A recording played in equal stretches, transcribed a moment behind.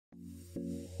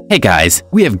Hey guys,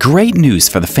 we have great news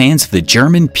for the fans of the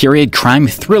German period crime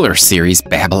thriller series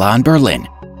Babylon Berlin.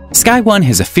 Sky One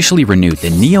has officially renewed the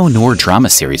neo-noir drama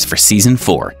series for Season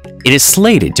 4. It is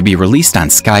slated to be released on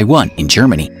Sky One in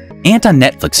Germany and on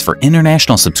Netflix for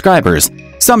international subscribers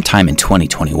sometime in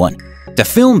 2021. To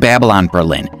film Babylon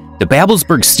Berlin, the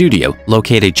Babelsberg studio,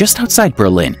 located just outside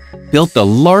Berlin, built the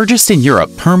largest in Europe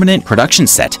permanent production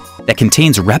set that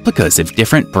contains replicas of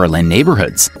different Berlin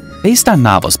neighborhoods. Based on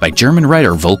novels by German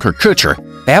writer Volker,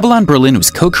 Babylon Berlin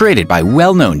was co-created by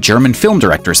well-known German film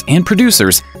directors and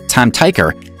producers Tom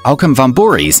Tykwer, Aukem von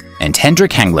Boris, and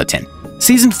Hendrik Hangleton.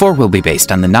 Season 4 will be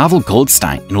based on the novel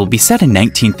Goldstein and will be set in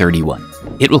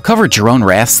 1931. It will cover Gereon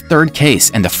Rath's third case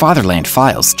and the Fatherland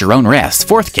Files, Gereon Rath's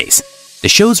fourth case. The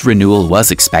show's renewal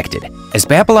was expected, as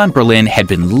Babylon Berlin had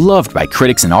been loved by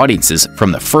critics and audiences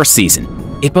from the first season.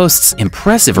 It boasts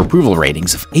impressive approval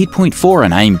ratings of 8.4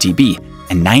 on IMDb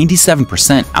and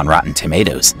 97% on Rotten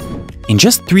Tomatoes. In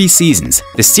just 3 seasons,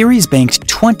 the series banked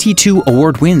 22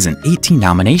 award wins and 18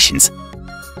 nominations.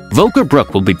 Volker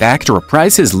Bruch will be back to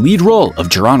reprise his lead role of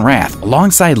Gereon Rath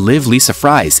alongside Liv Lisa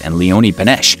Fries and Leonie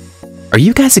Benesch. Are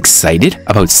you guys excited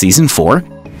about Season 4?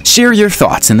 Share your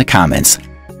thoughts in the comments.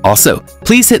 Also,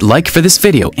 please hit like for this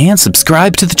video and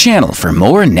subscribe to the channel for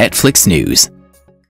more Netflix news.